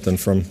read you something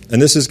from,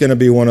 and this is going to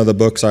be one of the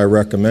books I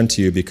recommend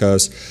to you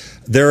because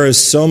there is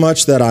so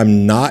much that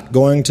I'm not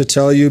going to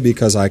tell you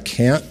because I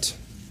can't.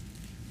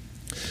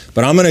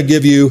 But I'm going to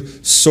give you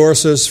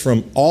sources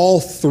from all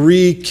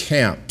 3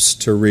 camps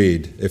to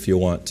read if you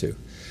want to.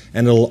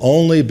 And it'll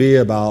only be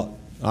about,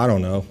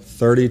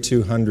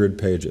 3,200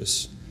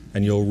 pages,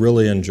 and you'll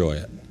really enjoy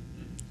it.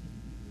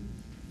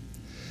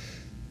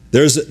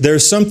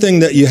 There's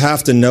something that you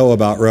have to know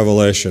about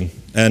Revelation,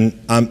 and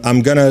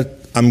I'm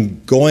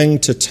going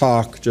to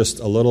talk just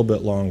a little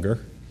bit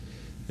longer.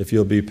 If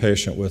you'll be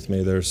patient with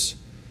me, there's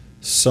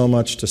so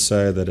much to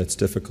say that it's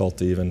difficult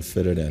to even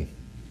fit it in.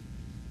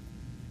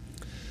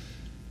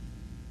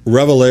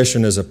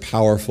 Revelation is a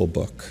powerful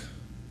book.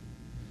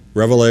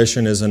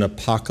 Revelation is an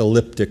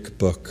apocalyptic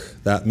book.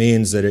 That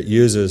means that it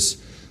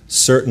uses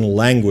certain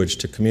language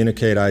to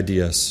communicate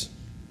ideas.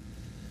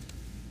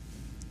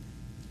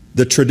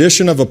 The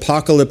tradition of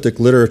apocalyptic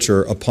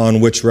literature upon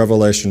which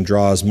Revelation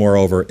draws,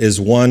 moreover, is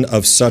one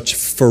of such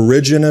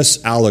farraginous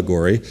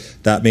allegory,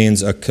 that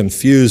means a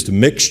confused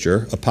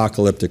mixture,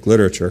 apocalyptic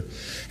literature,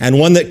 and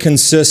one that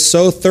consists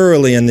so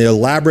thoroughly in the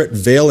elaborate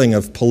veiling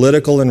of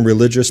political and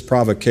religious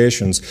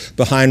provocations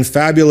behind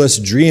fabulous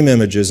dream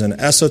images and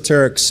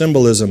esoteric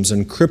symbolisms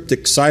and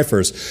cryptic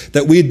ciphers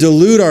that we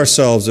delude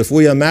ourselves if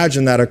we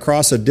imagine that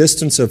across a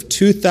distance of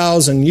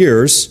 2,000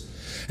 years,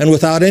 and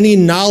without any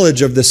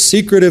knowledge of the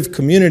secretive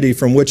community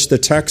from which the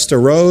text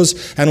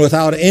arose, and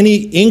without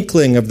any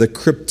inkling of the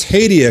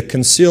cryptadia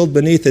concealed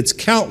beneath its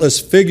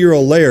countless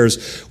figural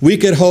layers, we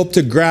could hope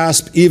to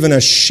grasp even a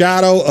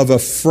shadow of a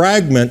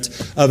fragment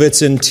of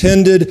its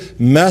intended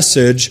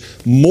message.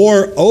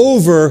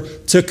 Moreover,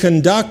 to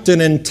conduct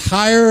an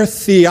entire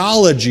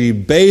theology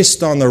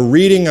based on the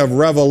reading of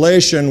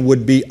Revelation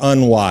would be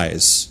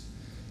unwise.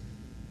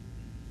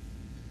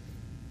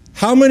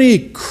 How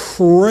many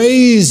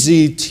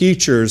crazy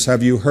teachers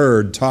have you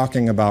heard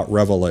talking about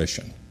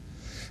Revelation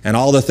and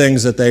all the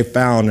things that they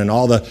found and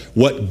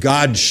what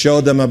God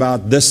showed them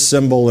about this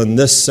symbol and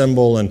this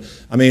symbol? And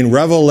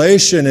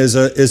Revelation is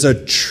a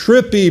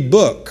trippy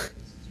book.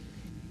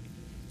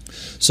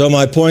 So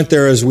my point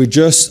there is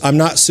I'm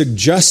not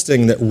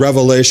suggesting that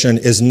Revelation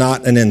is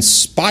not an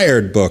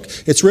inspired book.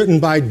 It's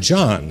written by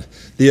John,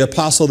 the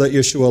apostle that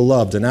Yeshua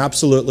loved, and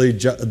absolutely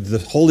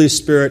the Holy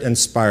Spirit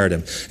inspired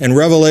him. And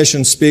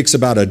Revelation speaks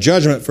about a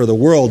judgment for the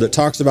world. It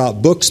talks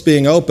about books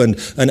being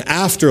opened, an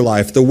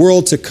afterlife, the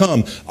world to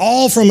come,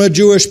 all from a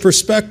Jewish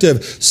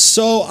perspective.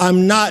 So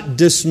I'm not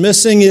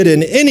dismissing it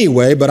in any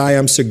way, but I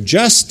am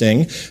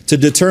suggesting to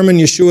determine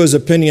Yeshua's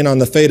opinion on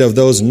the fate of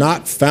those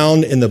not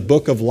found in the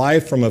book of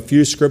life from a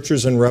few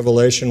scriptures in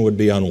Revelation would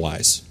be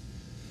unwise.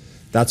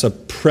 That's a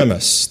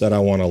premise that I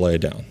want to lay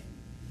down.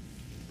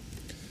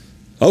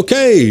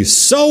 Okay,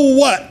 so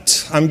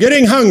what? I'm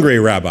getting hungry,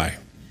 Rabbi.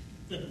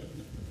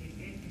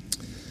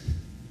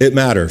 It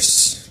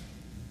matters.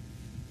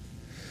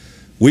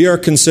 We are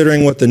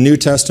considering what the New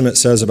Testament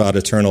says about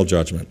eternal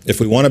judgment. If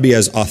we want to be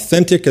as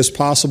authentic as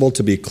possible,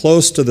 to be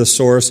close to the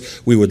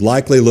source, we would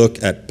likely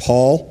look at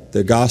Paul,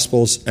 the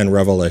Gospels, and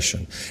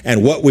Revelation.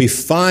 And what we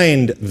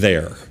find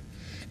there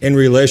in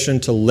relation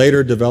to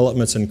later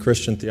developments in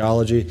Christian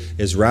theology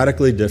is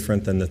radically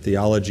different than the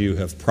theology you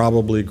have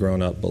probably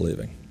grown up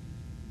believing.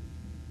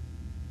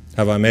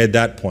 Have I made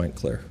that point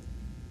clear?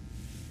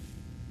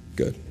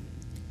 Good.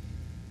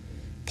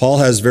 Paul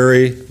has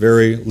very,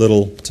 very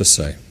little to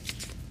say.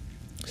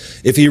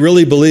 If he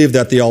really believed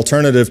that the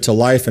alternative to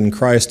life in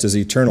Christ is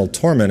eternal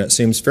torment, it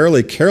seems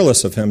fairly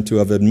careless of him to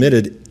have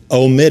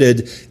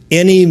omitted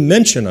any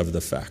mention of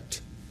the fact.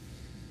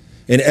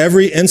 In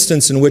every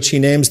instance in which he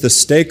names the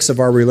stakes of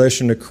our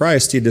relation to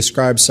Christ, he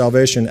describes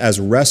salvation as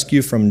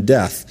rescue from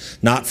death,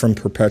 not from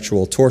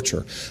perpetual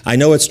torture. I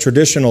know it's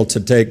traditional to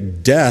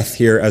take death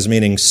here as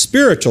meaning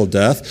spiritual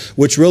death,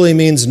 which really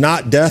means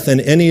not death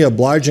in any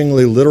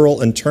obligingly literal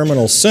and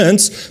terminal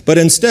sense, but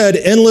instead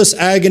endless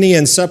agony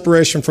and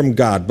separation from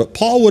God. But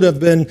Paul would have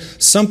been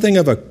something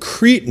of a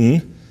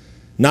cretin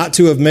not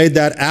to have made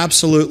that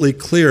absolutely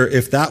clear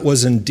if that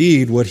was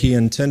indeed what he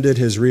intended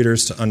his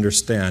readers to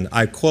understand.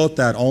 I quote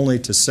that only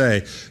to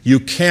say you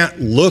can't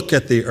look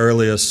at the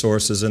earliest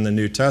sources in the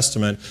New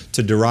Testament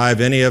to derive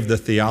any of the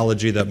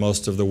theology that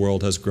most of the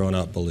world has grown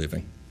up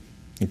believing.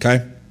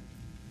 Okay?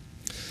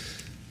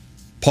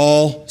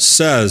 Paul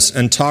says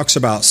and talks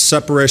about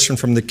separation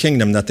from the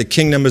kingdom, that the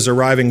kingdom is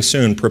arriving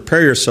soon.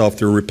 Prepare yourself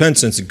through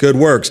repentance and good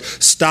works.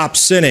 Stop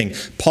sinning.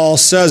 Paul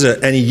says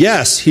it. And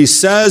yes, he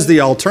says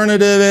the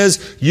alternative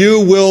is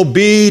you will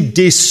be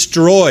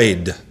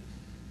destroyed.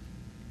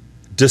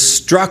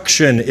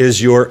 Destruction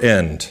is your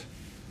end.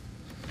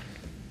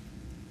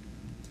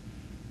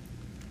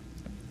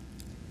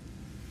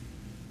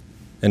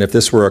 And if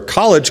this were a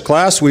college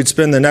class, we'd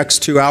spend the next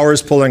 2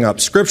 hours pulling up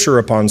scripture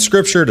upon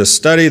scripture to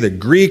study the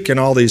Greek and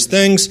all these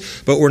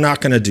things, but we're not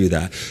going to do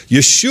that.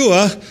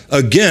 Yeshua,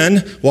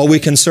 again, while we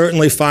can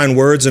certainly find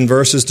words and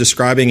verses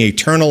describing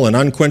eternal and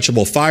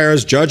unquenchable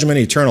fires, judgment,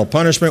 eternal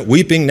punishment,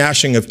 weeping,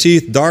 gnashing of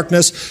teeth,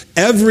 darkness,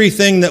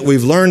 everything that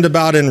we've learned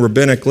about in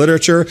rabbinic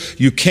literature,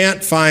 you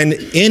can't find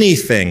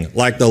anything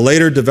like the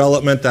later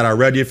development that I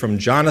read you from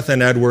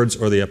Jonathan Edwards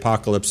or the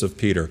Apocalypse of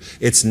Peter.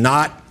 It's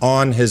not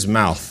on his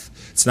mouth.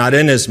 It's not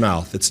in his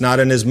mouth. It's not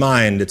in his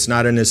mind. It's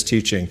not in his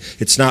teaching.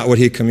 It's not what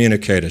he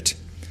communicated.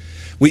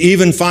 We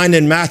even find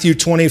in Matthew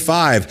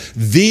 25,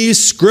 the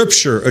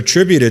scripture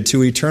attributed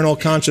to eternal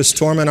conscious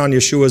torment on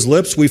Yeshua's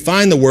lips, we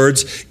find the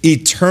words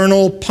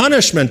eternal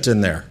punishment in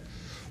there.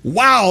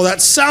 Wow,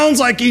 that sounds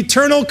like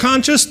eternal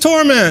conscious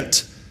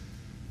torment.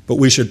 But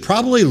we should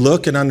probably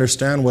look and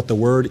understand what the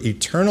word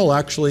eternal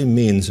actually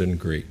means in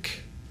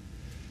Greek.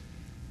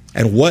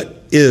 And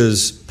what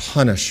is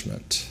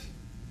punishment?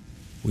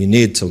 We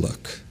need to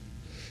look.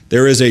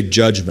 There is a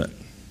judgment.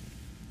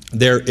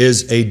 There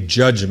is a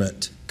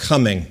judgment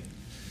coming.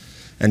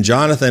 And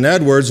Jonathan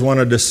Edwards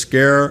wanted to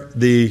scare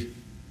the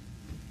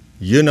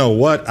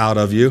you-know-what out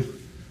of you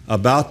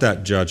about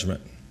that judgment.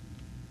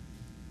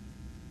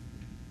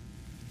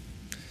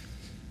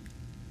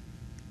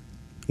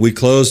 We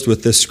closed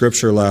with this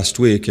scripture last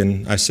week,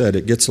 and I said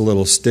it gets a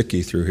little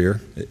sticky through here.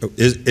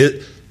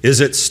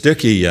 Is it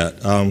sticky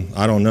yet?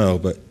 I don't know,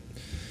 but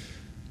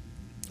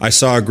I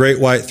saw a great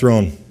white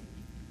throne,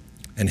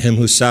 and him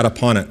who sat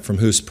upon it, from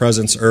whose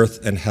presence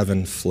earth and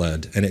heaven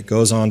fled. And it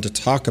goes on to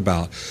talk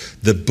about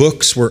the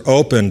books were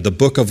opened, the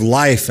book of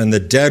life, and the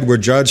dead were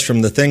judged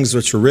from the things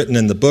which were written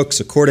in the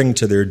books according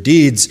to their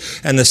deeds.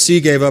 And the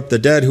sea gave up the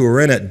dead who were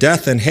in it.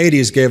 Death and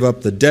Hades gave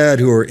up the dead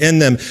who were in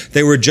them.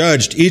 They were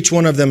judged, each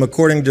one of them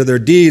according to their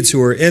deeds who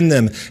were in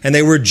them. And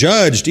they were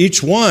judged,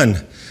 each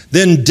one.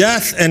 Then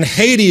death and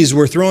Hades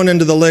were thrown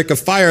into the lake of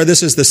fire.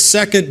 This is the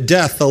second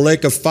death, the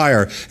lake of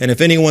fire. And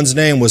if anyone's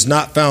name was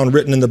not found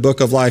written in the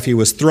book of life, he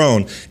was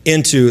thrown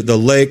into the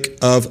lake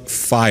of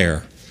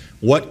fire.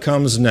 What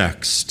comes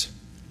next?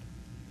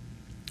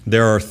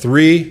 There are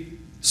 3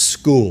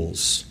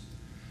 schools,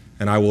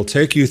 and I will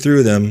take you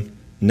through them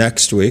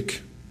next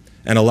week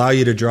and allow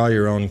you to draw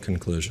your own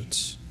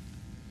conclusions.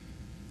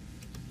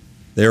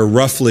 They are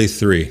roughly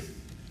 3.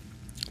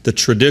 The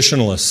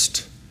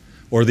traditionalist,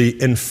 or the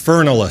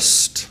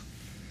infernalist,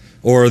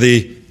 or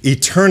the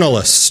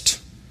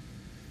eternalist.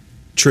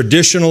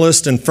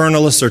 Traditionalist,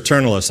 infernalist, or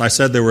eternalist. I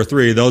said there were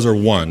three. Those are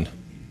one.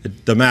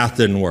 The math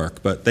didn't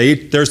work, but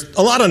there's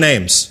a lot of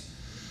names.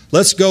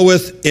 Let's go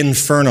with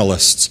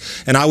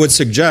infernalists. And I would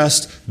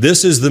suggest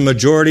this is the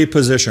majority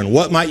position.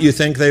 What might you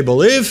think they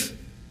believe?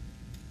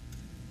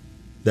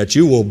 That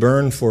you will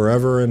burn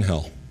forever in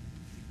hell.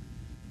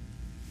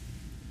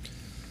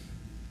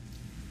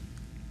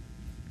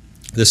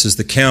 This is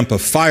the camp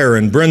of fire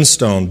and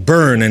brimstone,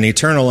 burn in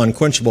eternal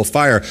unquenchable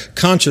fire,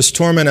 conscious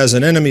torment as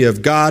an enemy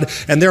of God,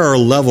 and there are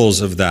levels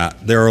of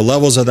that. There are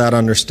levels of that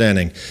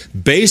understanding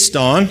based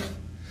on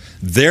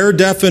their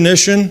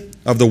definition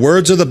of the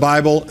words of the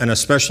Bible and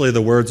especially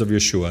the words of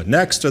Yeshua.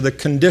 Next are the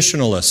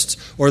conditionalists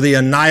or the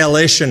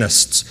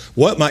annihilationists.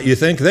 What might you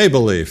think they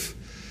believe?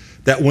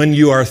 That when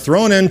you are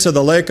thrown into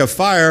the lake of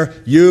fire,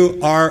 you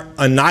are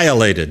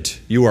annihilated.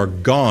 You are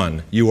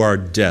gone. You are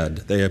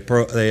dead.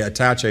 They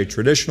attach a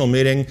traditional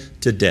meaning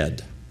to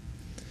dead.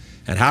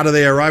 And how do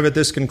they arrive at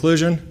this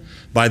conclusion?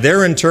 By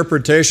their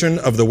interpretation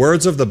of the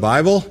words of the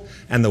Bible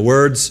and the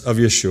words of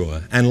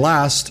Yeshua. And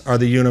last are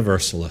the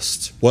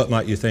universalists. What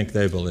might you think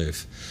they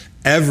believe?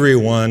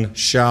 Everyone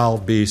shall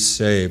be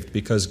saved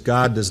because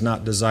God does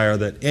not desire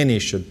that any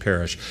should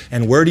perish.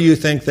 And where do you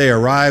think they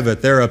arrive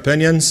at their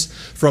opinions?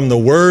 From the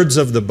words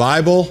of the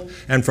Bible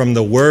and from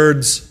the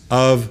words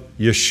of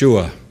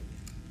Yeshua.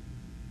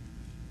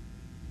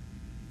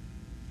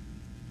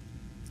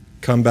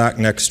 Come back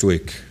next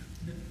week.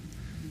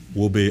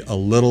 We'll be a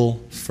little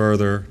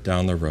further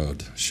down the road.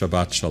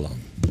 Shabbat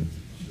Shalom.